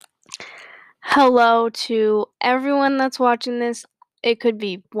Hello to everyone that's watching this. It could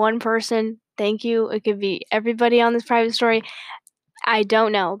be one person. Thank you. It could be everybody on this private story. I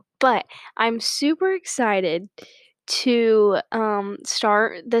don't know, but I'm super excited to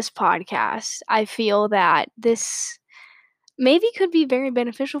start this podcast. I feel that this maybe could be very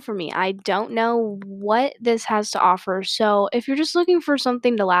beneficial for me. I don't know what this has to offer. So, if you're just looking for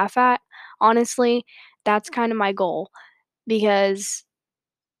something to laugh at, honestly, that's kind of my goal because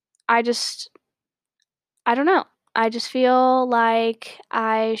I just I don't know. I just feel like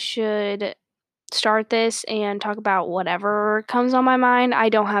I should start this and talk about whatever comes on my mind. I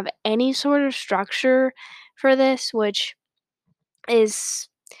don't have any sort of structure for this, which is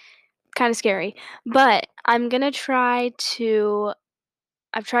kind of scary. But I'm going to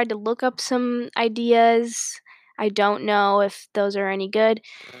I've tried to look up some ideas. I don't know if those are any good,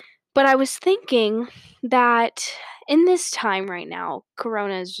 but I was thinking that in this time right now,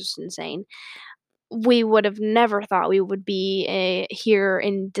 Corona is just insane. We would have never thought we would be here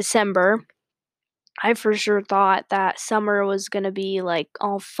in December. I for sure thought that summer was gonna be like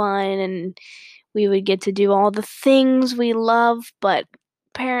all fun and we would get to do all the things we love, but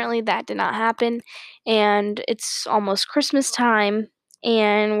apparently that did not happen. And it's almost Christmas time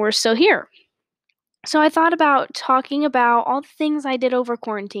and we're still here. So I thought about talking about all the things I did over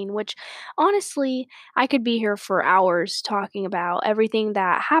quarantine, which honestly, I could be here for hours talking about everything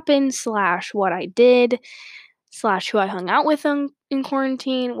that happened slash what I did slash who I hung out with in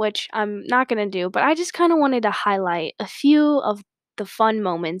quarantine, which I'm not gonna do, but I just kind of wanted to highlight a few of the fun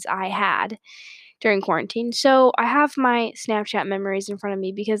moments I had during quarantine. So I have my Snapchat memories in front of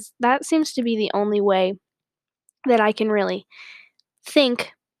me because that seems to be the only way that I can really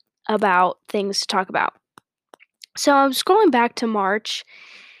think about things to talk about. So I'm scrolling back to March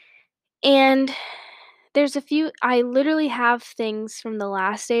and there's a few I literally have things from the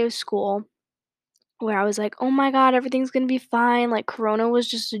last day of school where I was like, "Oh my god, everything's gonna be fine, like, corona was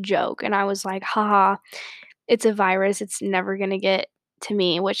just a joke," and I was like, "Haha, it's a virus, it's never gonna get to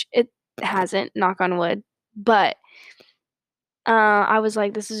me," which it hasn't, knock on wood, but, I was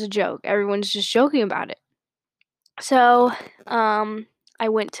like, "This is a joke, everyone's just joking about it." So, I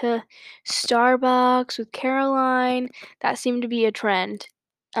went to Starbucks with Caroline, that seemed to be a trend,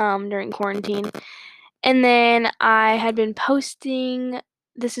 during quarantine. And then I had been posting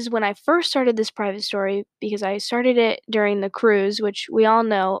this is when I first started this private story because I started it during the cruise, which we all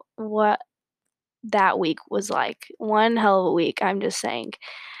know what that week was like. One hell of a week, I'm just saying.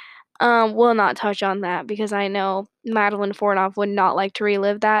 We'll not touch on that because I know Madeline Fornoff would not like to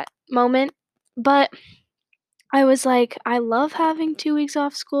relive that moment. But I was like, I love having 2 weeks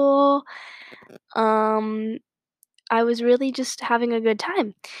off school. Um, I was really just having a good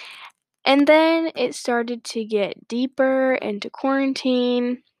time. And then it started to get deeper into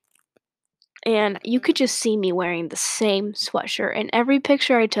quarantine, and you could just see me wearing the same sweatshirt. In every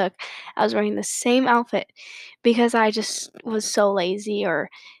picture I took, I was wearing the same outfit because I just was so lazy, or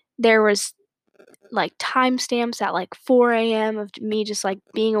there was like timestamps at like 4 a.m. of me just like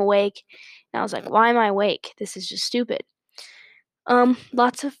being awake. And I was like, why am I awake? This is just stupid.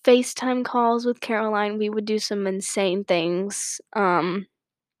 Lots of FaceTime calls with Caroline. We would do some insane things,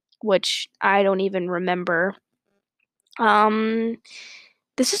 which I don't even remember. Um,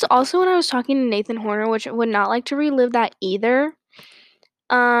 this is also when I was talking to Nathan Horner, which I would not like to relive that either.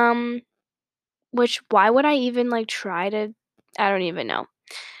 Um, which why would I even like try to I don't even know.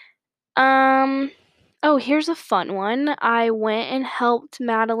 Um, oh, here's a fun one. I went and helped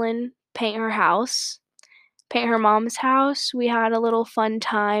Madeline paint her mom's house. We had a little fun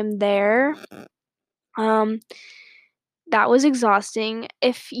time there. Um, that was exhausting.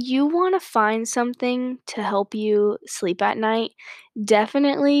 If you want to find something to help you sleep at night,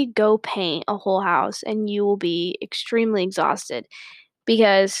 definitely go paint a whole house and you will be extremely exhausted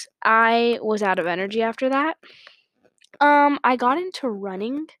because I was out of energy after that. I got into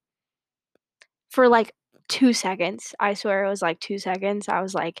running for like 2 seconds. I swear it was like 2 seconds. I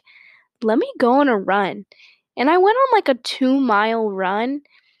was like, "Let me go on a run." And I went on like a 2-mile run.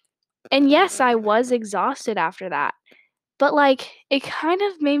 And yes, I was exhausted after that. But like it kind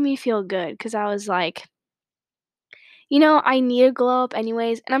of made me feel good cuz I was like, I need to glow up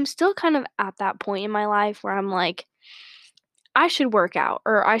anyways, and I'm still kind of at that point in my life where I'm like, I should work out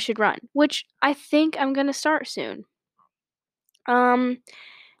or I should run, which I think I'm gonna start soon. Um,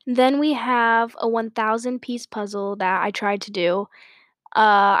 then we have a 1,000-piece puzzle that I tried to do.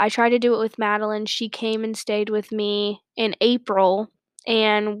 I tried to do it with Madeline. She came and stayed with me in April,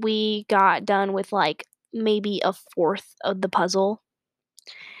 and we got done with like maybe a fourth of the puzzle,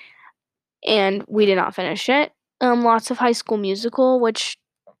 and we did not finish it. Lots of High School Musical, which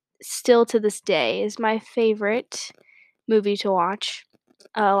still to this day is my favorite movie to watch.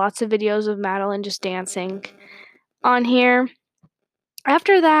 Lots of videos of Madeline just dancing on here.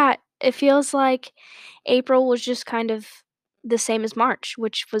 After that, it feels like April was just kind of the same as March,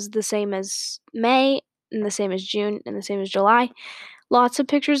 which was the same as May, and the same as June, and the same as July. Lots of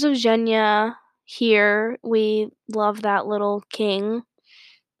pictures of Zhenya here. We love that little king.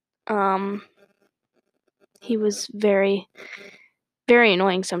 He was very, very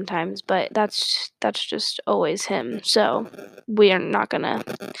annoying sometimes, but that's just always him. So we are not gonna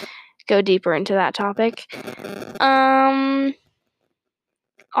go deeper into that topic.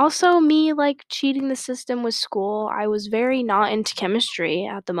 Also, me like cheating the system with school. I was very not into chemistry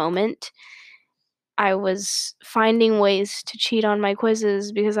at the moment. I was finding ways to cheat on my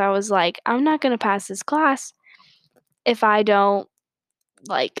quizzes because I was like, I'm not gonna pass this class if I don't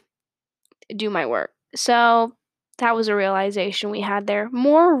like do my work. So that was a realization we had there.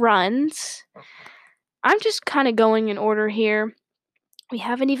 More runs. I'm just kind of going in order here. We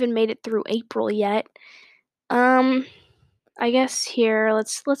haven't even made it through April yet. I guess here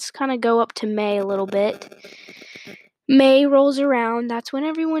let's kind of go up to May a little bit. May rolls around, that's when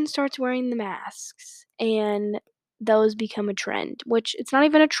everyone starts wearing the masks and those become a trend, which it's not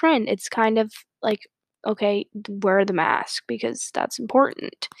even a trend. It's kind of like, okay, wear the mask because that's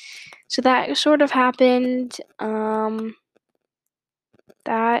important. So that sort of happened.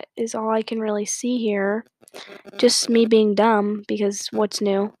 That is all I can really see here. Just me being dumb because what's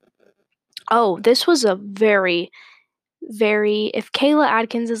new? Oh, this was a very, if Kayla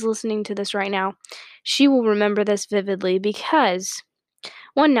Adkins is listening to this right now, she will remember this vividly because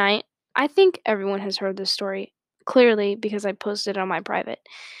one night, I think everyone has heard this story clearly because I posted it on my private.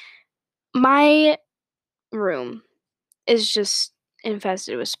 My room is just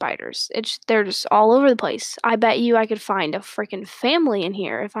infested with spiders. They're just all over the place. I bet you I could find a freaking family in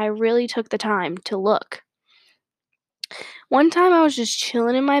here if I really took the time to look. One time I was just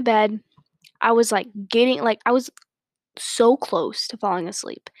chilling in my bed. I was I was so close to falling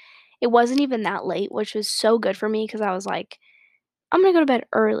asleep. It wasn't even that late, which was so good for me because I was like, I'm gonna go to bed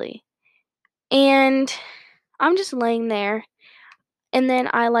early. And I'm just laying there, and then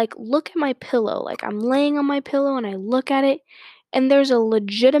I look at my pillow. Like I'm laying on my pillow and I look at it, and there's a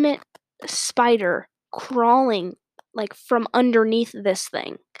legitimate spider crawling from underneath this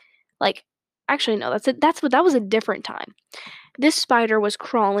thing. Like actually no, that was a different time. This spider was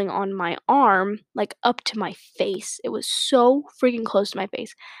crawling on my arm, up to my face. It was so freaking close to my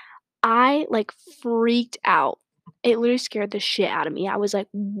face. I freaked out. It literally scared the shit out of me. I was like,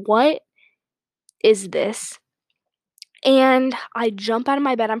 "What is this?" And I jump out of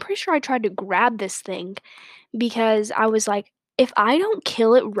my bed. I'm pretty sure I tried to grab this thing because I was like, if I don't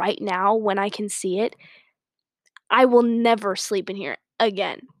kill it right now when I can see it, I will never sleep in here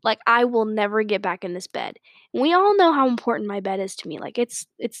again. I will never get back in this bed. We all know how important my bed is to me.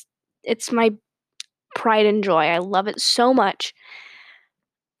 It's my pride and joy. I love it so much.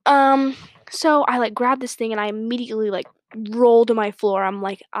 So I grab this thing and I immediately roll to my floor. I'm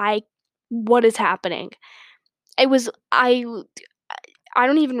like, what is happening? It was I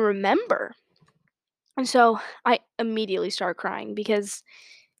don't even remember. And so I immediately start crying because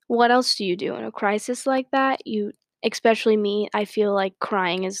what else do you do in a crisis like that? Especially me, I feel like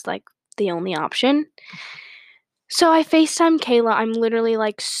crying is the only option. So I FaceTime Kayla. I'm literally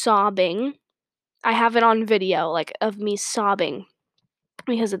sobbing. I have it on video, of me sobbing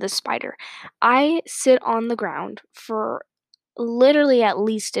because of this spider. I sit on the ground for literally at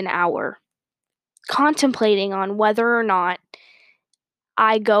least an hour contemplating on whether or not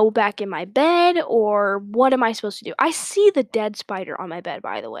I go back in my bed or what am I supposed to do? I see the dead spider on my bed,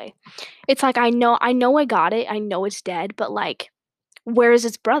 by the way. It's I know I got it. I know it's dead, but where is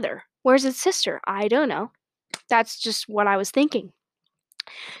its brother? Where's its sister? I don't know. That's just what I was thinking.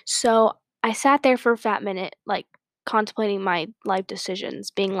 So I sat there for a fat minute, contemplating my life decisions,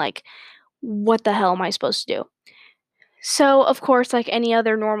 being like, what the hell am I supposed to do? So, of course, like any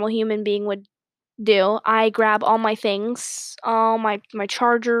other normal human being would do, I grab all my things, all my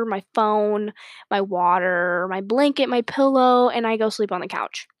charger, my phone, my water, my blanket, my pillow, and I go sleep on the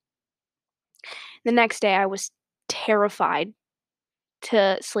couch. The next day, I was terrified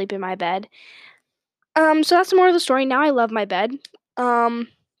to sleep in my bed. So that's the moral of the story. Now I love my bed. Um,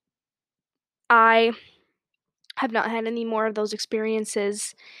 I have not had any more of those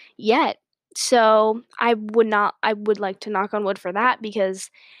experiences yet. So I would like to knock on wood for that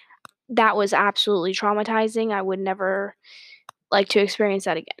because that was absolutely traumatizing. I would never like to experience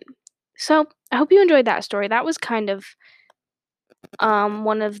that again. So I hope you enjoyed that story. That was kind of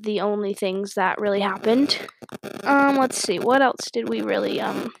one of the only things that really happened. Let's see, what else did we really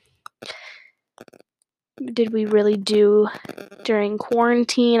did we really do during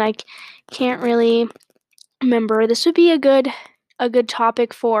quarantine? I can't really remember. This would be a good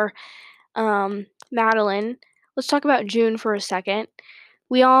topic for Madeline. Let's talk about June for a second.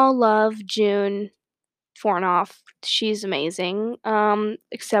 We all love June Fornoff. She's amazing.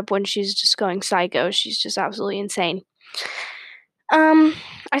 Except when she's just going psycho. She's just absolutely insane.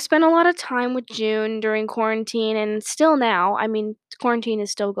 I spent a lot of time with June during quarantine and still now. I mean, quarantine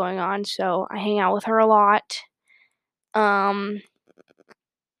is still going on, so I hang out with her a lot. Um,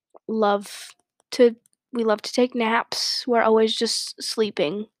 love to we love to take naps. We're always just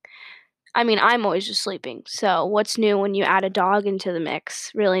sleeping. I mean, I'm always just sleeping. So, what's new when you add a dog into the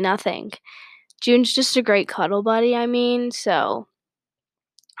mix? Really nothing. June's just a great cuddle buddy, I mean, so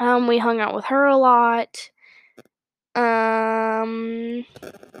we hung out with her a lot.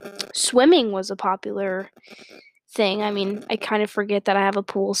 Swimming was a popular thing. I mean, I kind of forget that I have a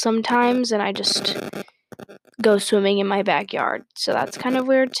pool sometimes and I just go swimming in my backyard. So that's kind of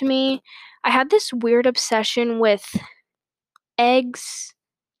weird to me. I had this weird obsession with eggs,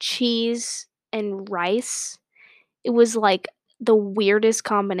 cheese, and rice. It was like the weirdest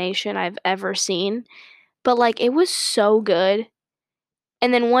combination I've ever seen, but like it was so good.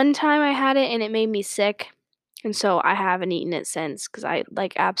 And then one time I had it and it made me sick. And so I haven't eaten it since cuz I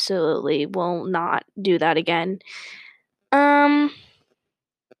like absolutely will not do that again. Um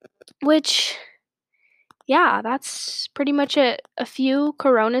which yeah, that's pretty much it. A few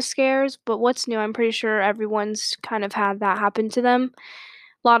corona scares, but what's new? I'm pretty sure everyone's kind of had that happen to them.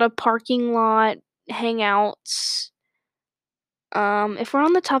 A lot of parking lot hangouts. If we're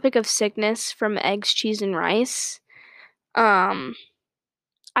on the topic of sickness from eggs, cheese, and rice, um,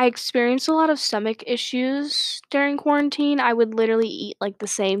 I experienced a lot of stomach issues during quarantine. I would literally eat like the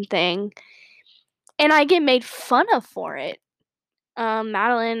same thing, and I get made fun of for it.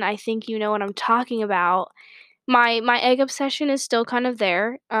 Madeline, I think you know what I'm talking about. My egg obsession is still kind of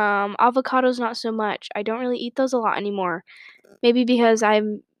there. Avocados not so much. I don't really eat those a lot anymore. Maybe because I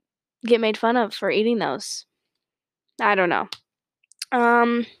get made fun of for eating those. I don't know.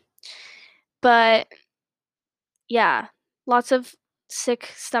 Um, but yeah, lots of sick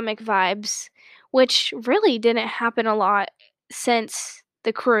stomach vibes, which really didn't happen a lot since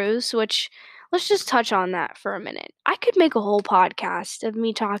the cruise, which let's just touch on that for a minute. I could make a whole podcast of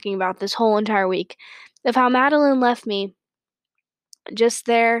me talking about this whole entire week of how Madeline left me just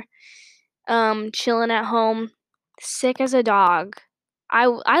there, chilling at home, sick as a dog.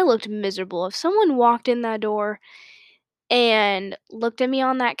 I looked miserable. If someone walked in that door and looked at me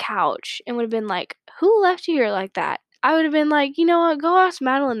on that couch and would have been like, "Who left you here like that?" I would have been like, "You know what? Go ask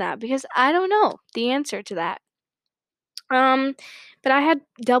Madeline that because I don't know the answer to that." Um, but I had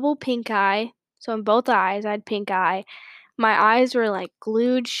double pink eye, so in both eyes I had pink eye. My eyes were like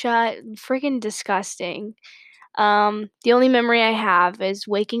glued shut, freaking disgusting. The only memory I have is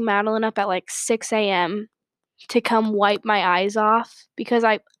waking Madeline up at like 6 a.m. to come wipe my eyes off because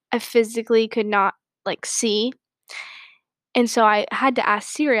I physically could not like see. And so I had to ask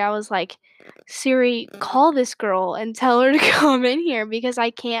Siri. I was like, "Siri, call this girl and tell her to come in here because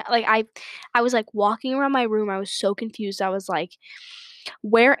I can't like I was like walking around my room. I was so confused. I was like,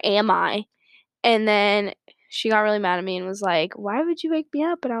 "Where am I?" And then she got really mad at me and was like, "Why would you wake me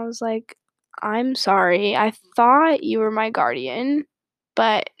up?" And I was like, "I'm sorry. I thought you were my guardian,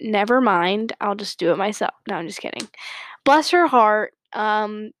 but never mind. I'll just do it myself." No, I'm just kidding. Bless her heart.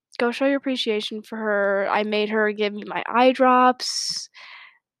 Go show your appreciation for her. I made her give me my eye drops,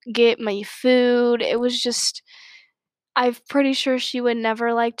 get me food. It was just I'm pretty sure she would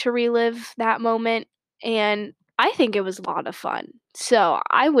never like to relive that moment, and I think it was a lot of fun. So,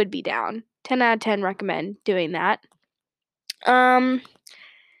 I would be down. 10 out of 10 recommend doing that. Um,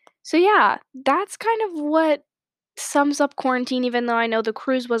 so yeah, that's kind of what sums up quarantine, even though I know the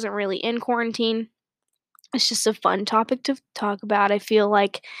cruise wasn't really in quarantine. It's just a fun topic to talk about. I feel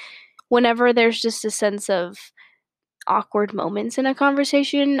like whenever there's just a sense of awkward moments in a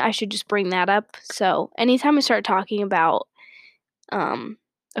conversation, I should just bring that up. So anytime I start talking about um,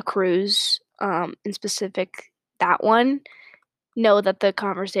 a cruise, in specific that one, know that the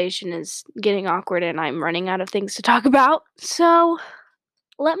conversation is getting awkward and I'm running out of things to talk about. So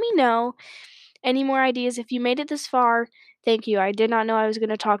let me know any more ideas. If you made it this far, thank you. I did not know I was going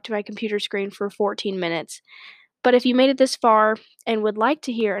to talk to my computer screen for 14 minutes. But if you made it this far and would like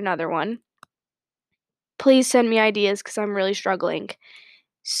to hear another one, please send me ideas because I'm really struggling.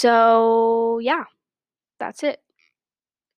 So, yeah, that's it.